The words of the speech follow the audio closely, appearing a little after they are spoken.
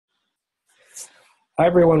Hi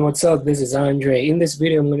everyone, what's up? This is Andre. In this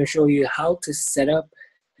video, I'm going to show you how to set up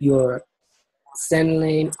your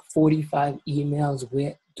sendlane 45 emails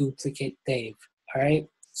with duplicate Dave. All right,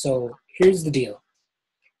 so here's the deal.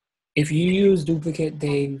 If you use duplicate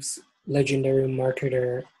Dave's legendary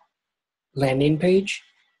marketer landing page,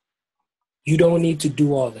 you don't need to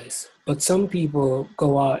do all this. But some people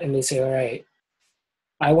go out and they say, all right,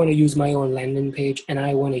 I want to use my own landing page and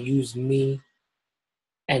I want to use me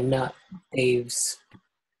and not Dave's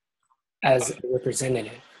as a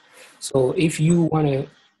representative. So if you want to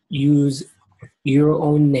use your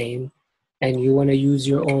own name and you want to use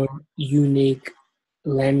your own unique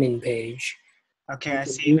landing page, Okay, you I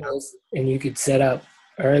can see do now. this and you could set up.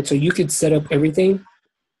 All right, so you could set up everything.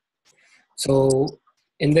 So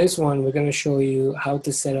in this one, we're going to show you how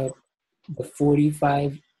to set up the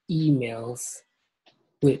 45 emails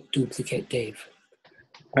with duplicate Dave.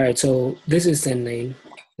 All right, so this is sendlane.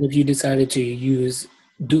 If you decided to use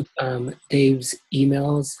Dave's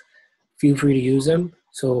emails, feel free to use them.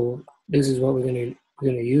 So this is what we're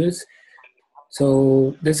gonna use.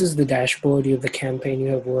 So this is the dashboard. You have the campaign, you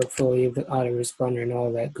have workflow, you have the autoresponder, and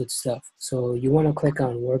all that good stuff. So you want to click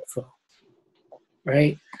on workflow,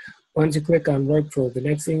 right? Once you click on workflow, the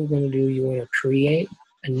next thing you're going to do, you want to create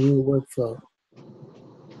a new workflow.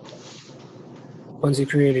 Once you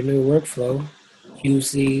create a new workflow, you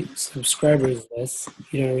see subscribers list.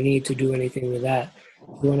 You don't need to do anything with that.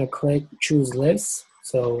 You want to click choose list.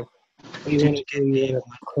 So what you want to do, Duplicate you Dave want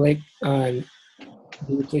to click on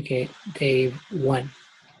duplicate Dave 1.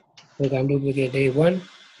 Click on duplicate Dave 1,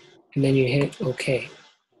 and then you hit OK.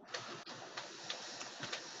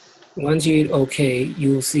 Once you hit OK,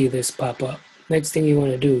 you will see this pop up. Next thing you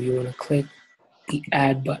want to do, you want to click the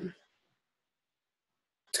add button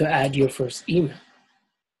to add your first email.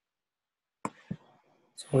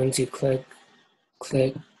 So once you click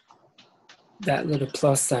that little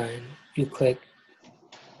plus sign, you click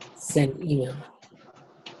send email.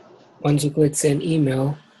 Once you click send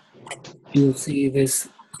email, you'll see this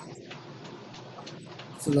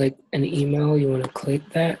select an email. You want to click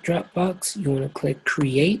that drop box. You want to click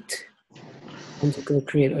create. Once you click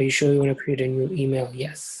create, are you sure you want to create a new email?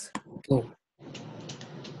 Yes. Boom.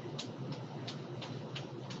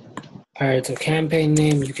 All right, so campaign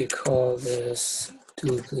name, you could call this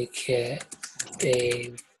duplicate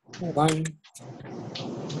Dave 1.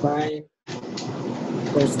 Fine.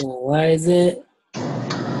 Personalize it.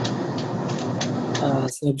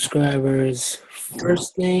 Subscribers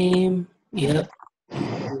first name. Yep, you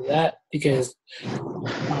can do that because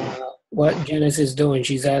what Janice is doing,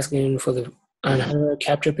 she's asking for the, on her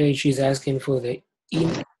capture page, she's asking for the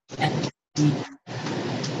email and the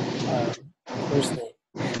first name.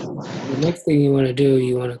 The next thing you want to do,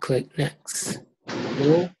 you want to click next.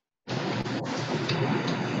 Cool.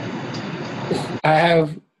 I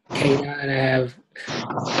have Kata and I have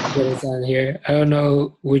Janice on here. I don't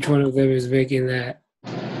know which one of them is making that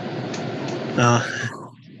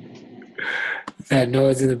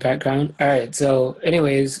noise in the background. All right, so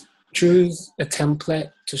anyways, choose a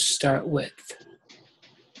template to start with.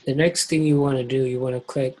 The next thing you want to do, you want to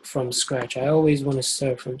click from scratch. I always want to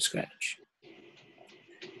start from scratch.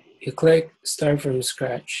 You click start from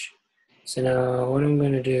scratch. So now what I'm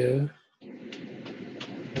going to do,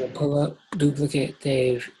 I'm going to pull up duplicate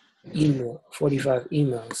Dave email, 45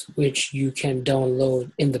 emails, which you can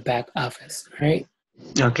download in the back office, right?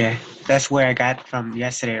 Okay, that's where I got from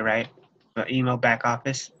yesterday, right? The email back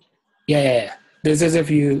office. Yeah. This is if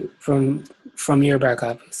you from your back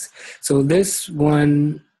office. So this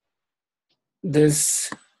one,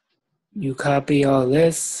 this you copy all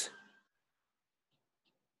this.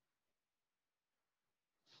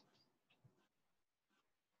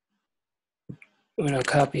 I'm gonna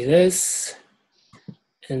copy this,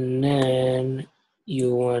 and then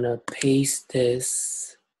you wanna paste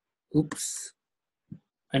this. Oops.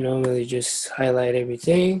 I normally just highlight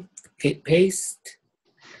everything, hit paste.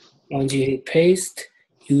 Once you hit paste,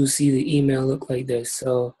 you'll see the email look like this.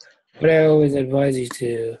 So what I always advise you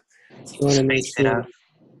to, you wanna make Space it sure, out.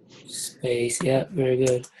 space, yeah, very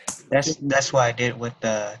good. That's what I did with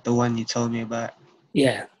the one you told me about.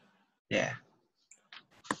 Yeah, Yeah,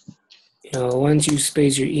 once you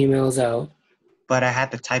space your emails out, but I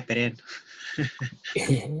had to type it in.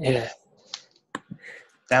 yeah,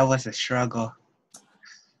 That was a struggle.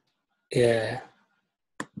 yeah.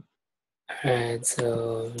 Alright,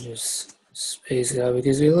 so just space it out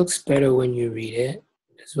because it looks better when you read it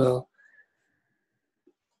as well.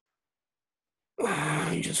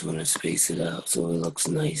 You just want to space it out so it looks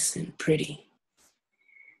nice and pretty.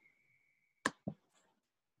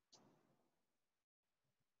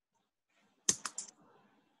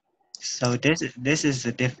 So this is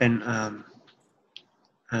a different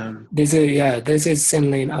This is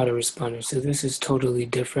sendlane autoresponder. So this is totally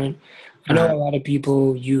different. I know uh, a lot of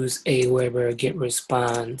people use Aweber, get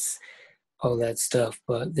response, all that stuff,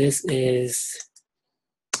 but this is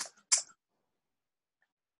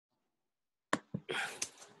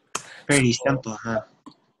pretty simple, huh?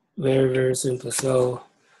 very, very simple. So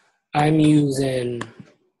I'm using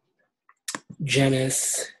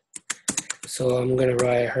Janice. So I'm gonna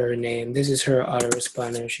write her name. This is her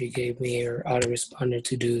autoresponder. She gave me her autoresponder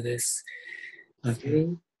to do this Okay.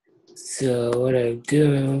 thing. So what I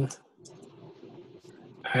do,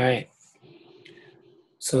 all right.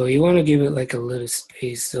 So you want to give it like a little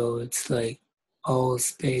space so it's like all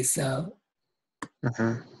spaced out.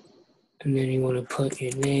 Uh-huh. And then you want to put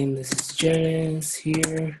your name. This is Janice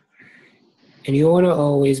here. And you want to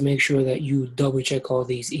always make sure that you double check all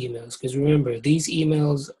these emails. Because remember, these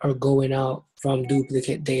emails are going out from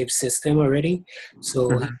Duplicate Dave's system already.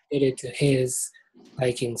 So he Mhm. did it to his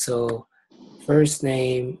liking. So first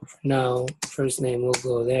name, now, first name will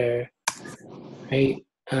go there, right?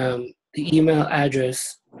 The email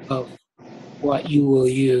address of what you will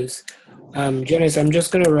use. Janice, I'm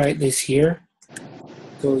just going to write this here.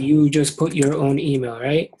 So you just put your own email,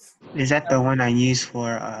 right? Is that the one I use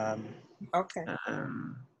for Okay.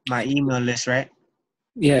 my email list, right?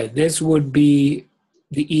 Yeah, this would be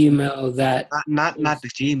the email that Not is, the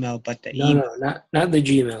Gmail, but the no, email. no, not the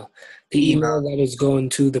Gmail. The Email. email that is going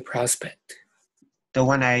to the prospect. The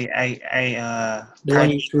one I The one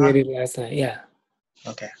turned you email? created last night, yeah.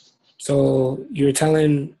 Okay. So you're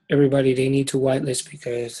telling everybody they need to whitelist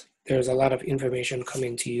because there's a lot of information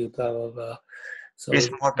coming to you, blah, blah, blah. So It's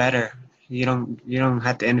more better. You don't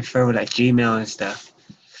have to interfere with like Gmail and stuff.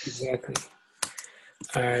 exactly.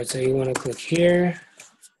 All right, so you want to click here.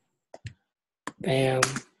 Bam.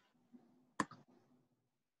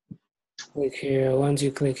 Click here. Once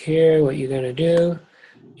you click here, what you're going to do,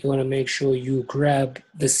 you want to make sure you grab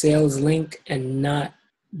the sales link and not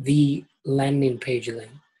the landing page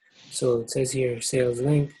link. So it says here, sales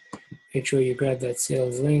link. Make sure you grab that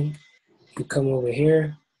sales link. You come over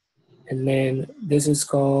here, and then this is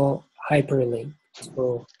called hyperlink.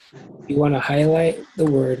 So you want to highlight the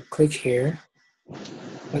word, click here.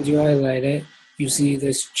 Once you highlight it, you see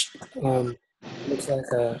this looks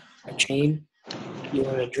like a chain. You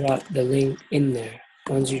want to drop the link in there.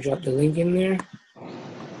 Once you drop the link in there,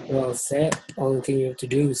 you're all set. Only thing you have to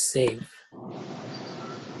do is save.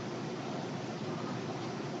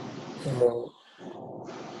 So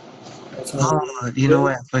that's all you Oh, need you to know do.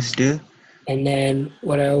 what I first do? And then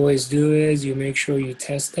what I always do is you make sure you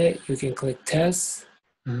test it. You can click test.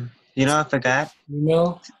 You know I forgot You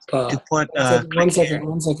know, to but put one click here. second,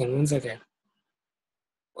 one second, one second.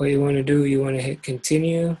 What you want to do, you want to hit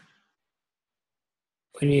continue.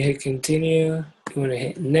 When you hit continue, you want to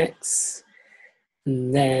hit next.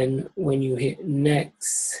 And then when you hit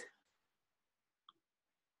next,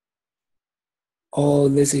 all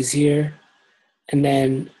this is here. And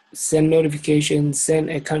then send notification, send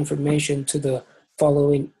a confirmation to the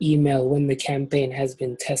following email when the campaign has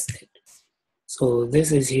been tested. So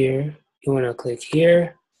this is here. You want to click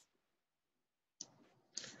here.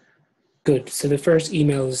 Good. So the first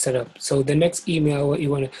email is set up. So the next email, what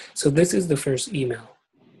you want to, so this is the first email.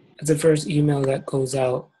 It's the first email that goes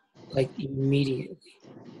out like immediately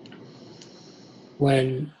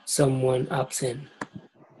when someone opts in.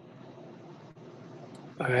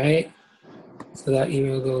 All right. So that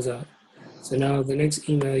email goes out. So now the next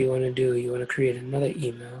email you want to do, you want to create another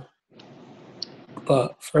email.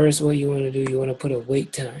 But first, what you want to do, you want to put a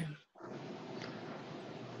wait time.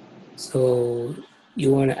 So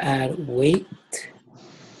you want to add wait.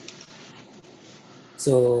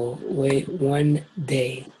 So wait 1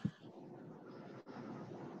 day.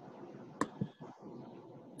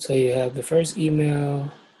 So you have the first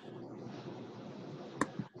email,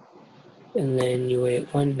 and then you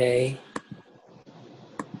wait 1 day,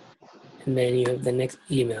 and then you have the next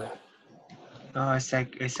email. Oh, it's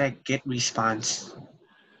like get response.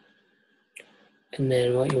 And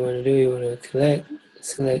then what you want to do, you want to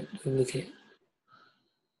select duplicate,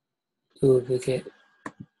 duplicate.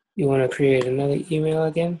 You want to create another email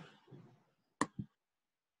again.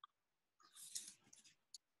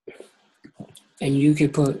 And you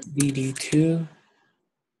could put BD2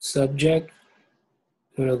 subject.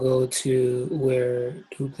 I'm going to go to where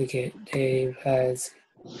duplicate Dave has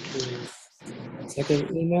his second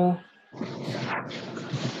email.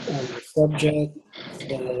 And the subject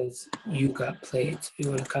says you got played. So you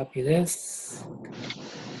want to copy this.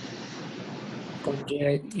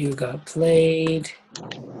 Subject, you got played.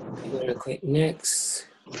 You want to click next.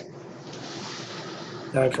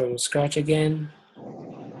 Start from scratch again.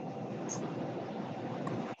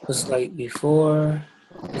 Just like before,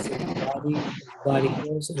 this is body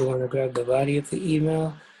here, so you want to grab the body of the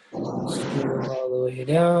email, scroll all the way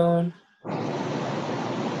down,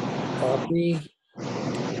 copy, and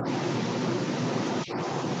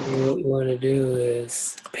what you want to do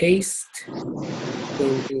is paste,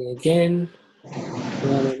 same thing again. You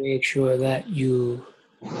want to make sure that you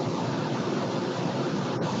make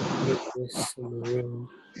this some room,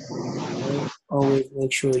 right? Always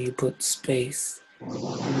make sure you put space in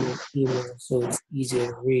your email so it's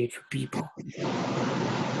easier to read for people. You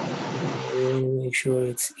want to make sure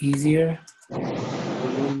it's easier.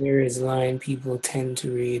 And when there is line, people tend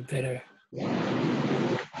to read better.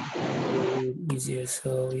 Read easier,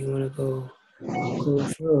 so you want to go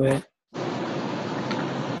through it.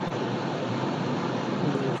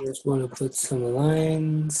 You just want to put some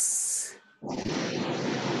lines.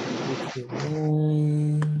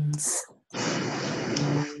 Lines.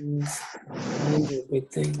 Lines are big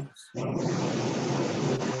things.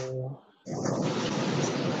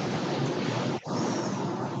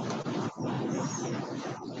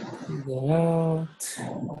 Take that out.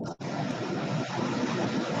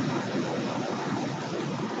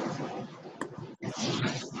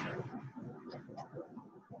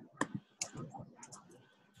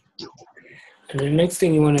 And the next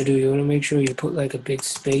thing you want to do, you want to make sure you put like a big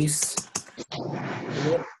space in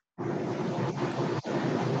it. Like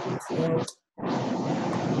so.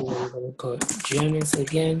 And then I'm going to put Janice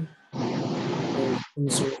again. And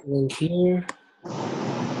insert link here.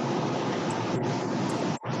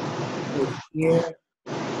 Click here.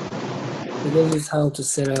 So this is how to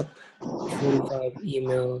set up 45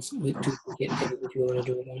 emails with duplicate Dave if you want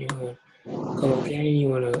to do it on your own. Go again, you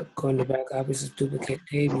want to go in the back office of duplicate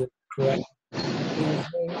Dave, you correct sales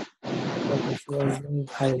link, select the sales link,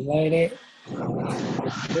 highlight it, and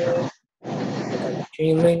click here. Click on the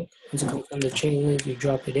chain link. Once you click on the chain link, you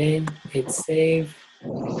drop it in, hit save.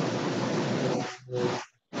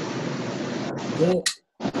 Good.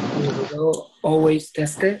 Here we go. Always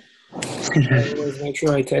test it. I always make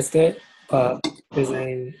sure I test it, but because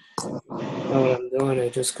I know what I'm doing, I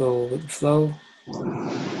just go with the flow.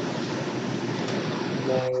 And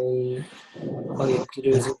then all you have to do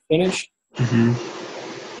is hit finish.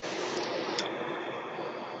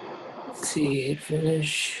 Let's see, hit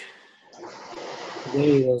finish. There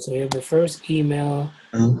you go. So you have the first email.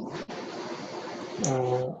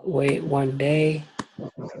 Wait 1 day.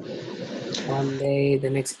 1 day, the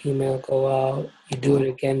next email go out. You do it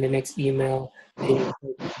again, the next email. Then you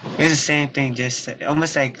click. It's the same thing, just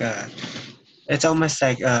almost like it's almost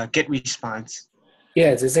like get response.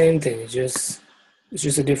 Yeah, it's the same thing. It's just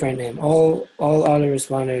a different name. All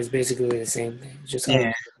autoresponder is basically the same thing. It's just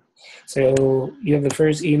how. So you have the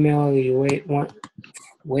first email. You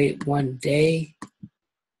wait 1 day.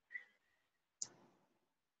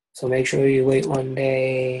 So make sure you wait 1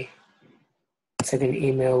 day. Second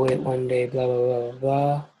email, wait 1 day. Blah blah blah blah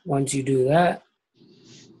blah. Once you do that,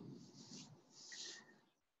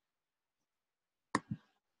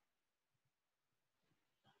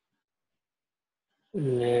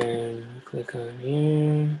 and then click on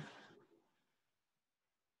here.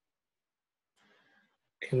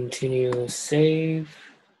 Continue save.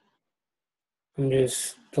 I'm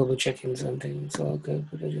just double checking something. It's all good,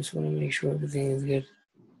 but I just want to make sure everything is good.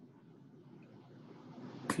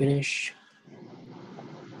 Finish.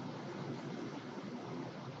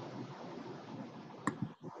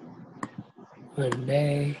 One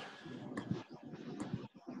day.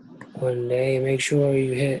 Make sure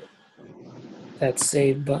you hit that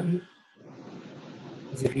save button.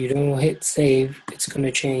 Because if you don't hit save, it's going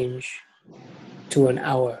to change to an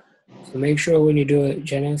hour. So make sure when you do it,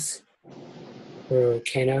 Janice or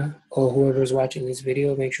Kenna or whoever's watching this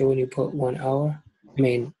video, make sure when you put 1 hour,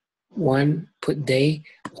 put day,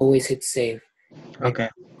 always hit save. Okay.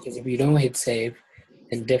 Because if you don't hit save,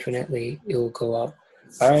 then definitely it will go out.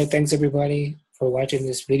 All right, thanks everybody for watching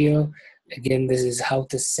this video. Again, this is how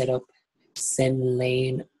to set up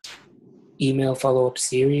sendlane email follow-up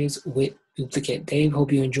series with Duplicate Dave.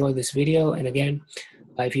 Hope you enjoyed this video. And again,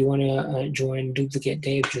 if you want to join Duplicate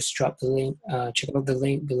Dave, just drop the link, check out the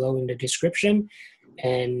link below in the description,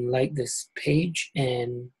 and like this page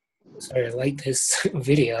and like this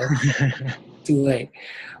video. Too late.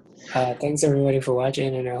 Thanks everybody for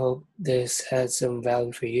watching, and I hope this has some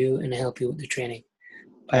value for you and help you with the training.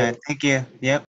 Bye. Thank you. Yep.